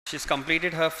She's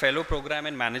completed her fellow program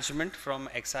in management from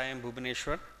XIM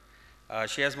Bhubaneswar.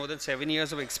 She has more than 7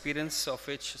 years of experience, of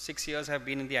which 6 years have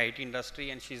been in the IT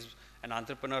industry, and she's an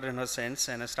entrepreneur in her sense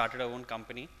and has started her own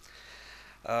company.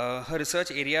 Her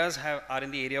research areas are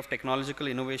in the area of technological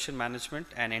innovation management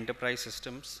and enterprise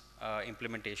systems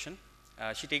implementation.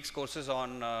 She takes courses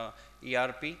on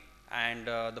ERP and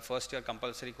the first year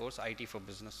compulsory course, IT for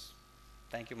Business.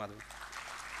 Thank you, Madhavi.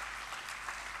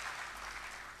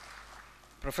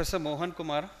 Professor Mohan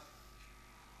Kumar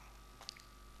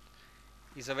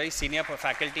is a very senior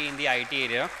faculty in the IT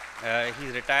area.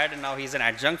 He's retired and now he's an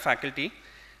adjunct faculty.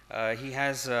 He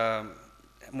has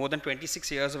more than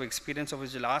 26 years of experience, of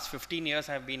which the last 15 years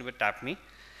have been with TAPMI.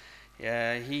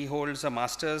 He holds a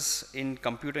master's in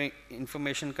computer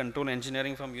information control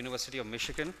engineering from University of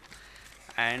Michigan,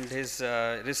 and his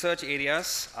research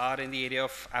areas are in the area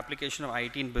of application of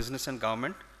IT in business and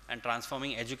government and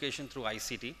transforming education through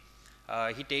ICT.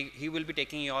 He will be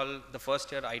taking you all the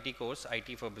first year IT course,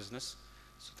 IT for Business.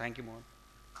 So thank you, Mohan.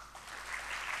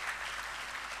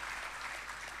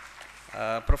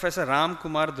 Professor Ram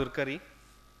Kumar Durkari,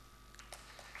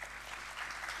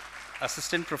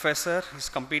 assistant professor. He's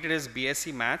completed his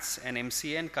BSc Maths and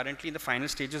MCA and currently in the final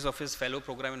stages of his fellow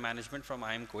program in management from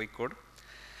IIM Kozhikode.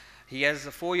 He has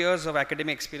 4 years of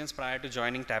academic experience prior to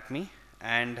joining TAPMI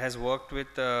and has worked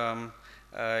with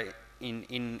in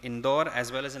Indore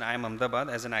as well as in IIM Ahmedabad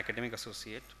as an academic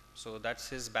associate. So that's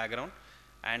his background,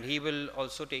 and he will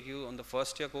also take you on the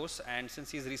first year course, and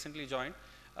since he's recently joined,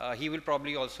 he will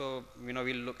probably also,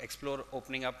 we'll explore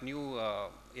opening up new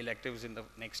electives in the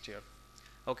next year.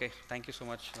 Okay, thank you so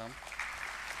much, Ram.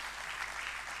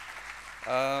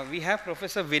 We have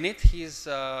Professor Vinit. He's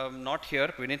not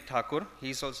here, Vinit Thakur.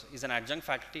 He's an adjunct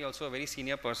faculty, also a very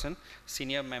senior person,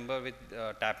 senior member with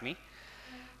TAPMI.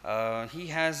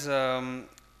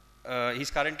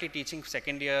 He's currently teaching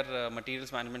second year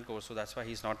materials management course, so that's why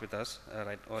he's not with us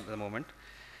right at the moment.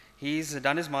 He's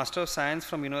done his Master of Science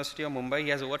from University of Mumbai. He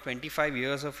has over 25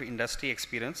 years of industry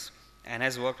experience and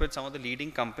has worked with some of the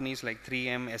leading companies like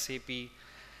 3M, SAP,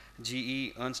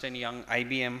 GE, Ernst & Young,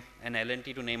 IBM, and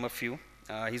L&T, to name a few.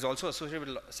 He's also associated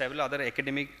with several other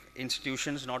academic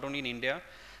institutions, not only in India,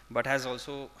 but has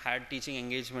also had teaching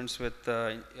engagements with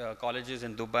colleges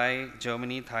in Dubai,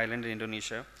 Germany, Thailand, and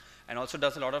Indonesia, and also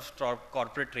does a lot of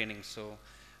corporate training. So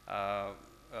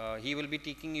he will be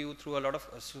taking you through a lot of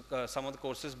some of the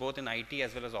courses both in IT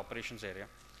as well as operations area.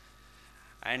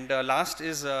 And last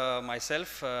is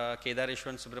myself, Kedar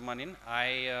Ishwan Subramanian.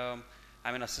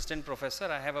 I'm an assistant professor.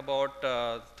 I have about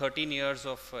 13 years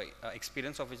of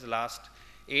experience, of which the last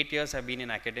 8 years have been in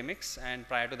academics, and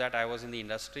prior to that I was in the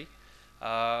industry.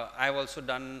 I've also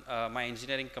done my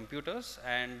engineering computers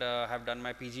and have done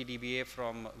my PG DBA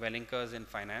from Wellinkers in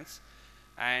finance.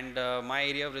 And my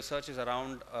area of research is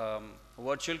around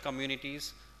virtual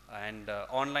communities and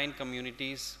online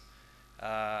communities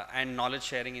and knowledge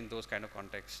sharing in those kind of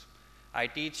contexts. I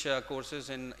teach courses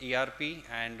in ERP,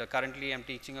 and currently I'm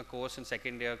teaching a course in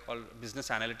second year called Business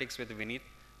Analytics with Vinit.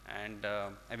 And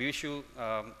I wish you,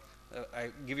 I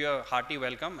give you a hearty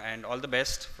welcome and all the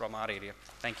best from our area.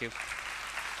 Thank you.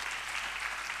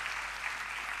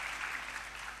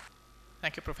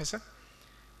 Thank you, Professor.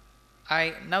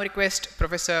 I now request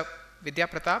Professor Vidya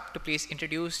Pratap to please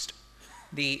introduce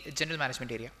the General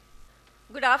Management area.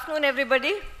 Good afternoon,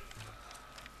 everybody.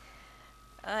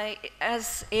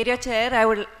 As area chair,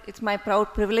 it's my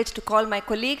proud privilege to call my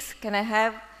colleagues. Can I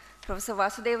have Professor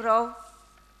Vasudev Rao,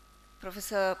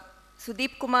 Professor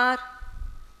Sudeep Kumar,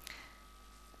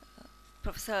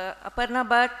 Professor Aparna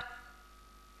Bhatt,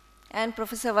 and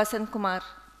Professor Vasant Kumar.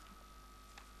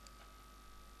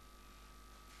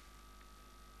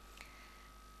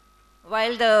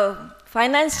 While the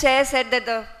finance chair said that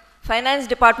the finance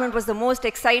department was the most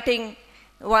exciting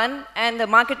one, and the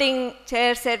marketing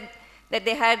chair said that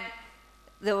they had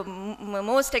the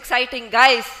most exciting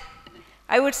guys,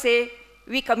 I would say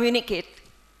we communicate.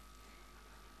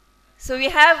 So we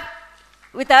have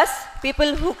with us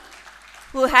people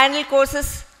who handle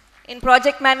courses in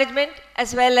project management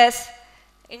as well as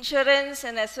insurance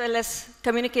and as well as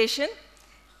communication.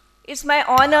 It's my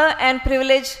honor and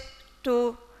privilege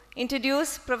to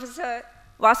introduce Professor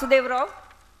Vasudev Rao,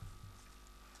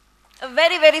 a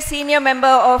very, very senior member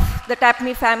of the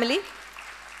TAPMI family.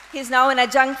 He is now an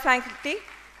adjunct faculty.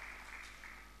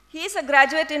 He is a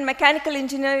graduate in mechanical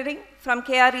engineering from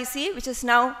KREC, which is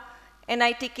now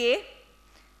NITK,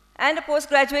 and a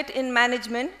postgraduate in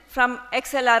management from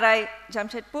XLRI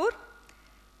Jamshedpur.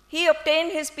 He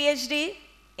obtained his PhD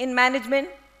in management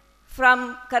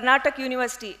from Karnataka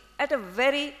University at a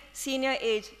very senior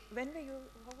age. When were you,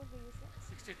 how old were you, sir?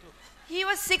 62. He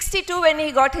was 62 when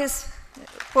he got his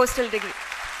postal degree.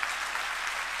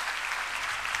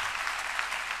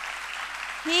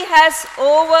 He has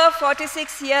over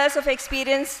 46 years of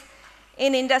experience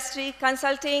in industry,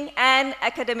 consulting, and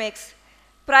academics.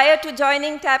 Prior to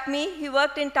joining TAPMI, he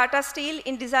worked in Tata Steel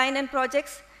in design and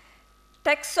projects,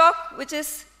 TechSoc, which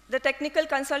is the Technical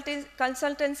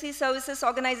Consultancy Services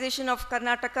Organization of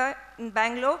Karnataka in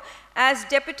Bangalore, as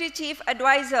Deputy Chief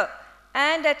Advisor,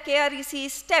 and at KREC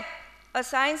STEP, a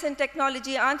Science and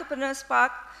Technology Entrepreneurs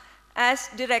Park, as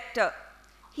Director.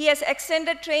 He has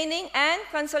extended training and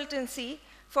consultancy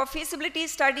for feasibility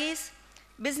studies,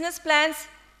 business plans,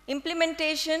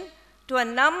 implementation to a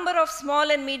number of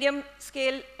small and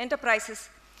medium-scale enterprises.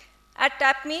 At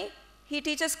TAPMI, he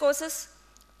teaches courses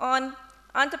on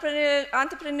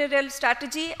entrepreneurial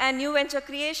strategy and new venture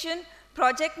creation,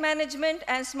 project management,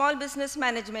 and small business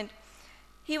management.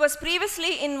 He was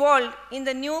previously involved in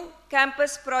the new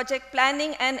campus project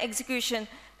planning and execution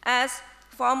as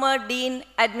former Dean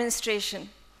Administration.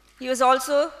 He was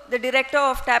also the director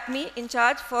of TAPMI in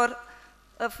charge for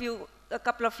a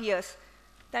couple of years.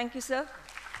 Thank you, sir.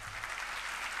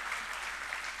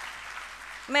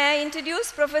 May I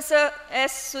introduce Professor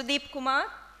S. Sudeep Kumar.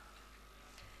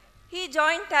 He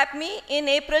joined TAPMI in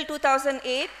April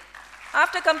 2008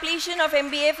 after completion of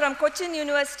MBA from Cochin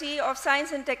University of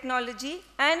Science and Technology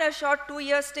and a short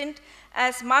 2-year stint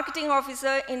as marketing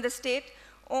officer in the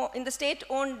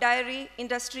state-owned dairy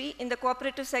industry in the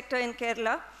cooperative sector in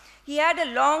Kerala. He had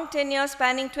a long tenure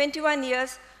spanning 21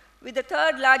 years with the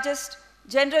third largest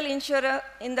general insurer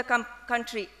in the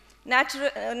country,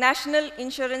 National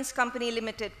Insurance Company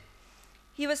Limited.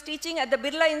 He was teaching at the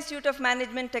Birla Institute of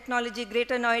Management Technology,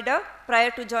 Greater Noida,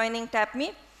 prior to joining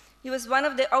TAPMI. He was one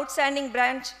of the outstanding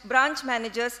branch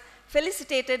managers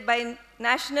felicitated by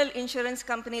National Insurance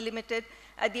Company Limited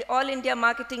at the All India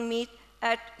Marketing Meet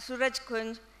at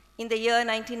Surajkunj in the year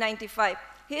 1995.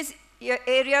 His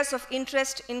areas of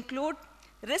interest include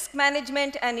risk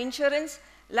management and insurance,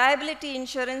 liability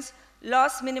insurance,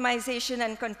 loss minimization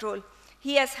and control.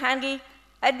 He has handled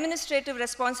administrative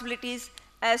responsibilities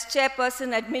as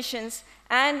chairperson admissions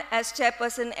and as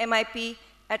chairperson MIP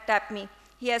at TAPMI.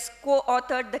 He has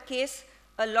co-authored the case,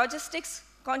 A Logistics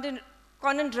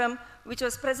Conundrum, which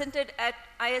was presented at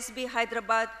ISB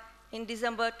Hyderabad in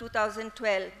December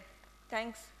 2012.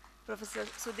 Thanks, Professor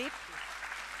Sudeep.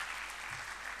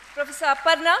 Professor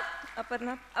Aparna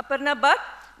Bhatt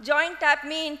joined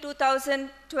TAPMI in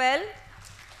 2012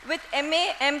 with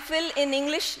MA, MPhil in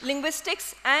English,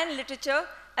 Linguistics and Literature,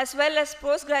 as well as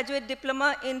postgraduate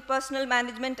diploma in Personal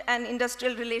Management and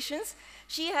Industrial Relations.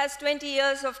 She has 20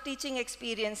 years of teaching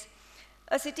experience.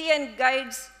 A City and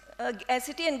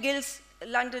Guilds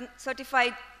London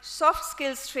certified soft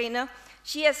skills trainer,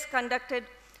 she has conducted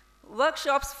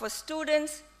workshops for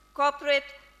students, corporate,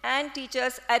 and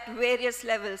teachers at various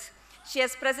levels. She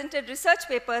has presented research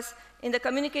papers in the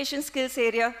communication skills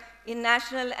area in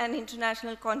national and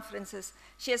international conferences.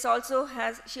 She also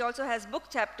has book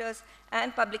chapters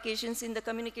and publications in the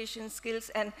communication skills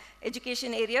and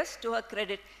education areas to her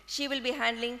credit. She will be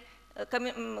handling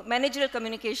managerial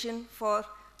communication for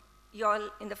you all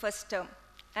in the first term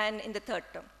and in the third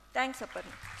term. Thanks,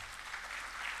 Aparna.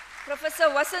 Professor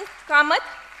Vasant Kamath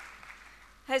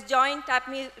has joined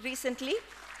TAPMI recently.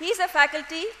 He is a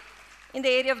faculty in the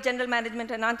area of general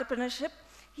management and entrepreneurship.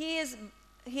 He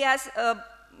has a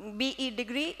BE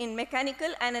degree in mechanical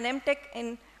and an MTech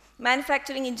in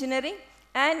manufacturing engineering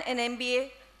and an MBA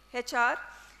HR,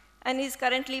 and he is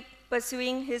currently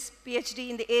pursuing his PhD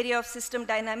in the area of system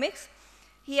dynamics.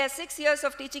 He has 6 years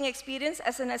of teaching experience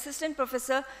as an assistant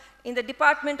professor in the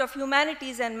Department of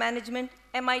Humanities and Management,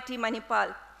 MIT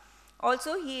Manipal.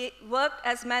 Also, he worked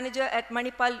as manager at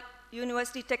Manipal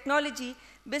University Technology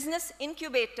Business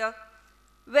Incubator,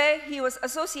 where he was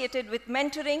associated with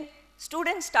mentoring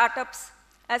student startups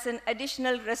as an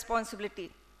additional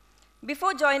responsibility.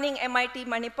 Before joining MIT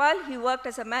Manipal, he worked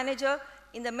as a manager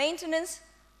in the maintenance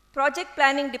project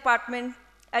planning department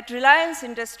at Reliance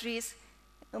Industries,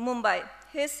 Mumbai.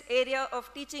 His area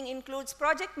of teaching includes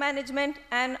project management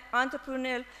and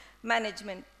entrepreneurial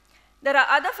management. There are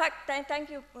other thank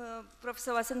you,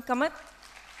 Professor Vasant Kamath.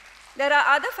 There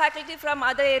are other faculty from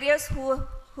other areas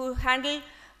who handle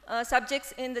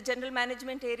subjects in the general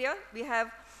management area. We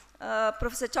have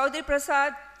Professor Chaudhary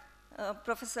Prasad,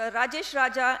 Professor Rajesh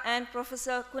Raja, and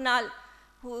Professor Kunal,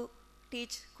 who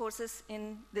teach courses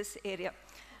in this area.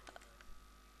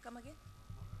 Come again?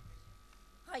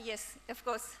 Yes, of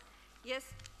course. Yes,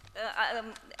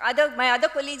 my other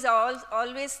colleagues are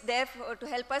always there to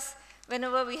help us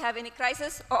whenever we have any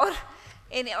crisis or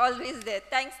always there.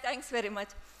 Thanks very much.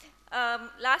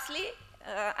 Lastly,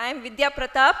 I am Vidya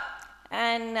Pratap,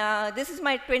 and this is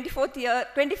my 25th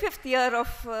year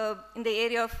of in the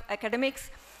area of academics.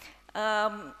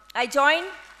 I joined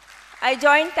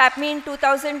TAPMI in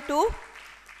 2002.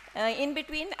 In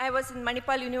between, I was in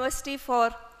Manipal University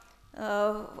for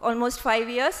almost 5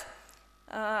 years.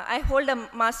 I hold a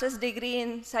master's degree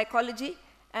in psychology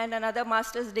and another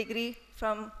master's degree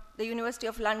from the University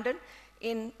of London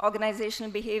in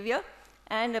organizational behavior,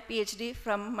 and a PhD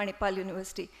from Manipal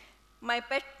University. My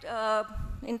pet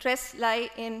interests lie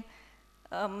in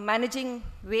managing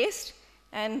waste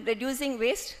and reducing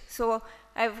waste. So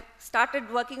I've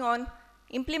started working on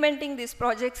implementing these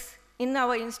projects in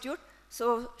our institute.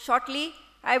 So shortly,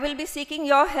 I will be seeking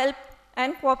your help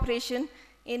and cooperation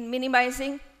in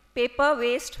minimizing paper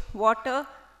waste, water,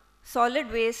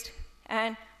 solid waste,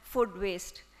 and food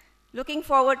waste. Looking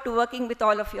forward to working with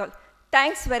all of you all.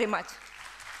 Thanks very much.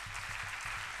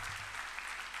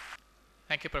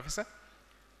 Thank you, Professor.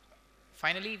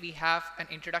 Finally, we have an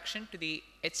introduction to the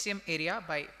HCM area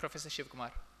by Professor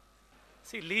Shivkumar.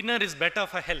 See, leaner is better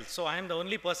for health, so I am the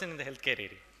only person in the healthcare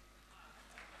area.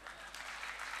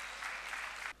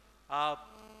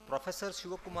 Professor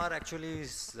Shivakumar actually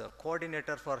is the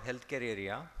coordinator for healthcare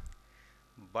area,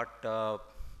 but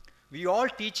we all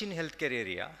teach in healthcare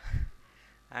area,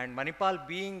 and Manipal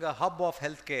being a hub of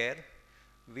healthcare,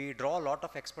 we draw a lot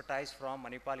of expertise from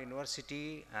Manipal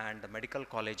University and the medical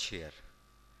college here.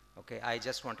 Okay, I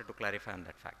just wanted to clarify on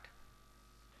that fact.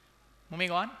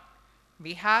 Moving on,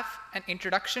 we have an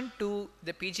introduction to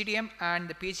the PGDM and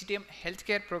the PGDM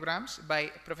healthcare programs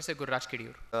by Professor Gurraj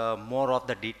Kidiyur. More of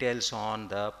the details on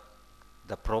the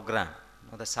program,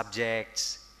 the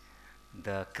subjects,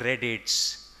 the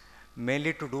credits,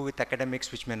 mainly to do with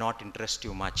academics which may not interest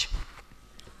you much.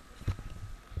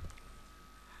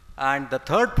 And the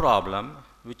third problem,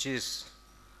 which is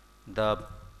the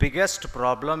biggest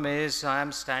problem, is I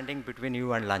am standing between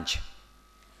you and lunch.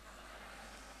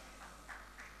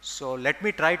 So let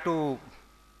me try to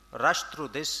rush through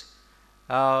this.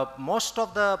 Most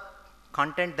of the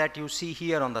content that you see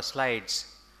here on the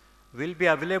slides will be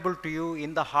available to you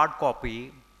in the hard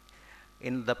copy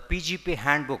in the PGP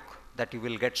handbook that you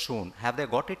will get soon. Have they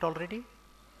got it already?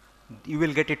 You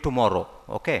will get it tomorrow,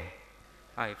 okay?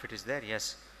 If it is there,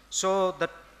 yes. So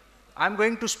I'm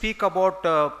going to speak about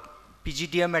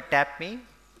PGDM at TAPMI.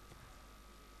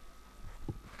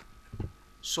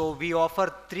 So we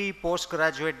offer 3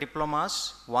 postgraduate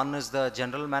diplomas. One is the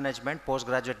General Management,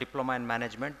 Postgraduate Diploma in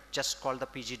Management, just called the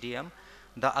PGDM.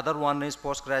 The other one is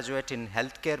Postgraduate in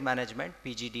Healthcare Management,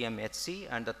 PGDM-HC,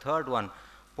 and the third one,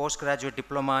 Postgraduate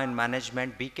Diploma in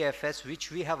Management, BKFS,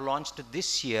 which we have launched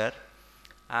this year,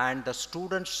 and the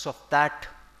students of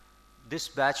this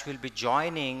batch will be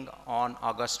joining on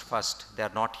August 1st. They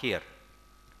are not here.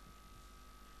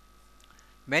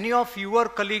 Many of your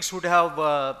colleagues would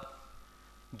have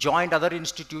joined other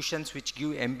institutions which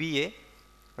give MBA,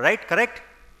 right? Correct?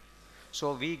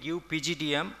 So we give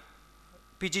PGDM.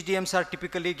 PGDMs are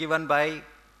typically given by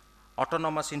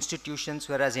autonomous institutions,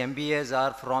 whereas MBAs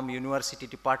are from university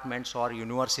departments or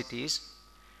universities.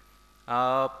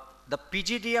 The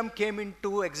PGDM came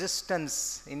into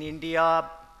existence in India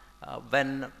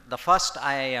when the first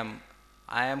IIM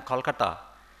Kolkata,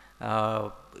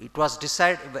 it was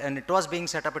decided, when it was being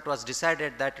set up, it was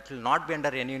decided that it will not be under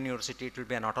any university, it will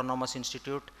be an autonomous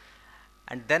institute.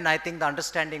 And then I think the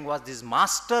understanding was these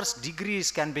master's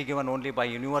degrees can be given only by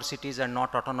universities and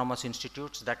not autonomous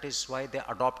institutes. That is why they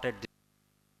adopted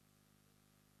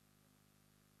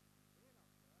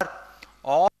this.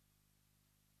 All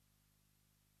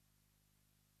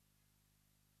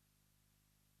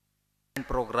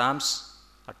programs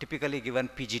are typically given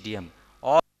PGDM.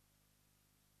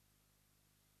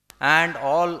 And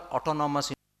all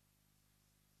autonomous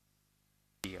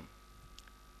PGDM.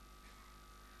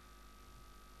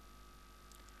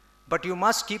 But you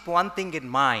must keep one thing in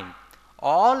mind.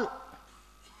 All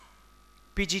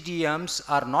PGDMs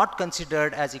are not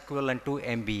considered as equivalent to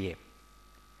MBA.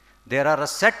 There are a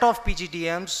set of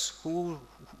PGDMs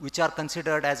which are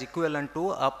considered as equivalent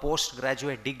to a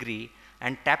postgraduate degree,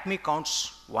 and TAPMI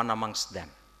counts one amongst them.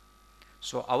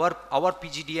 So our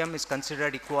PGDM is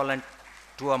considered equivalent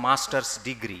to a master's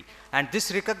degree, and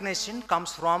this recognition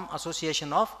comes from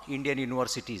Association of Indian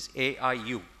Universities,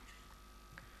 AIU.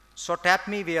 So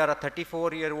TAPMI, we are a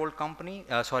 34-year-old company.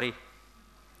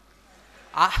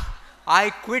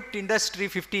 I quit industry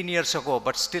 15 years ago,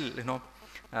 but still,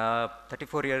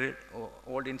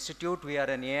 34-year-old institute. We are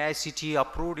an AICTE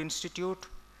approved institute.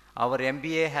 Our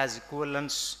MBA has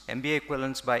MBA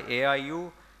equivalence by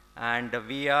AIU, and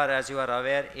we are, as you are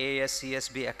aware,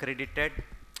 ASCSB accredited.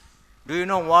 Do you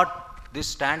know what This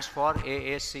stands for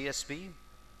AACSP.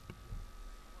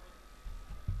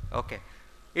 Okay.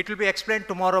 It will be explained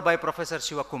tomorrow by Professor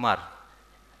Shivakumar.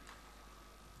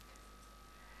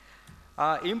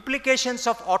 Implications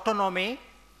of autonomy,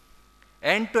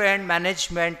 end-to-end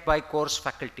management by course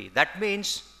faculty. That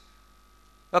means,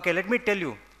 okay, let me tell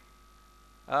you.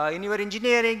 In your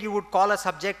engineering, you would call a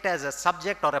subject as a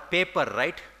subject or a paper,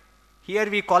 right? Here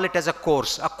we call it as a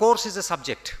course. A course is a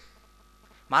subject.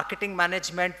 Marketing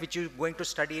management, which you're going to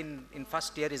study in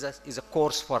first year, is a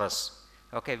course for us.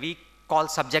 Okay, we call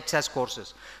subjects as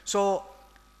courses. So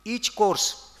each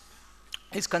course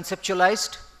is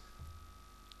conceptualized,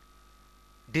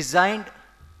 designed,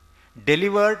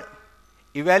 delivered,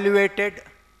 evaluated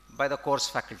by the course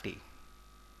faculty.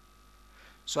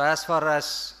 So as far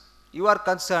as you are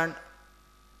concerned,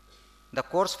 the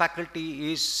course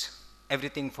faculty is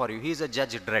everything for you. He is a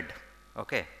judge dread.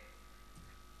 Okay.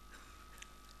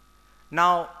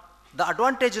 Now, the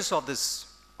advantages of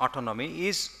this autonomy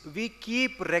is we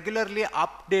keep regularly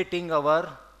updating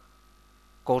our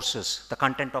courses, the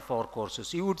content of our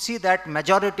courses. You would see that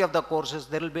majority of the courses,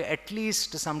 there will be at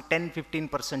least some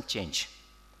 10-15% change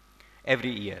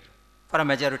every year for a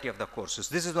majority of the courses.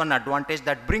 This is one advantage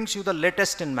that brings you the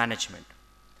latest in management.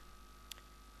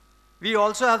 We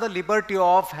also have the liberty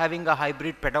of having a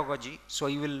hybrid pedagogy. So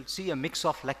you will see a mix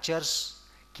of lectures,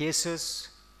 cases,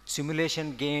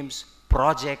 simulation games,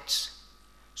 projects.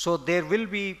 So there will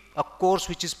be a course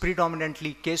which is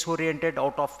predominantly case oriented.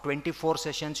 Out of 24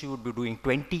 sessions, you would be doing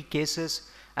 20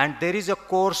 cases. And there is a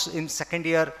course in second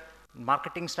year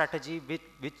marketing strategy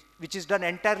which is done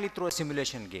entirely through a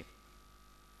simulation game.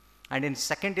 And in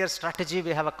second year strategy, we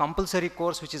have a compulsory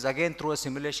course which is again through a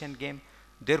simulation game.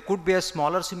 There could be a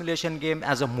smaller simulation game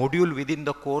as a module within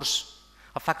the course.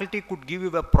 A faculty could give you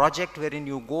a project wherein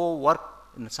you go work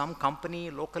in some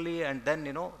company locally and then,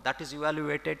 you know, that is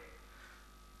evaluated.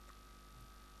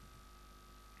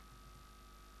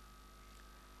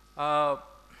 And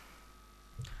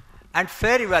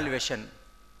fair evaluation.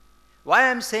 Why I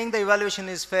am saying the evaluation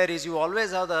is fair is you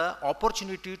always have the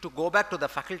opportunity to go back to the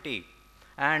faculty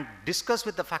and discuss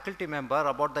with the faculty member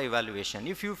about the evaluation.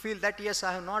 If you feel that, yes,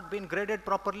 I have not been graded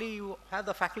properly, you have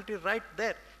the faculty right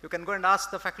there. You can go and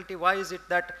ask the faculty, why is it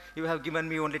that you have given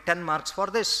me only 10 marks for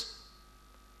this?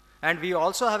 And we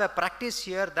also have a practice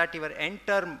here that your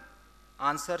end-term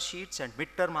answer sheets and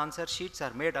mid-term answer sheets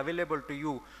are made available to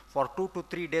you for 2 to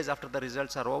 3 days after the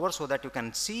results are over, so that you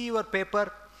can see your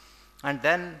paper and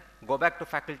then go back to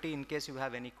faculty in case you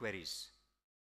have any queries.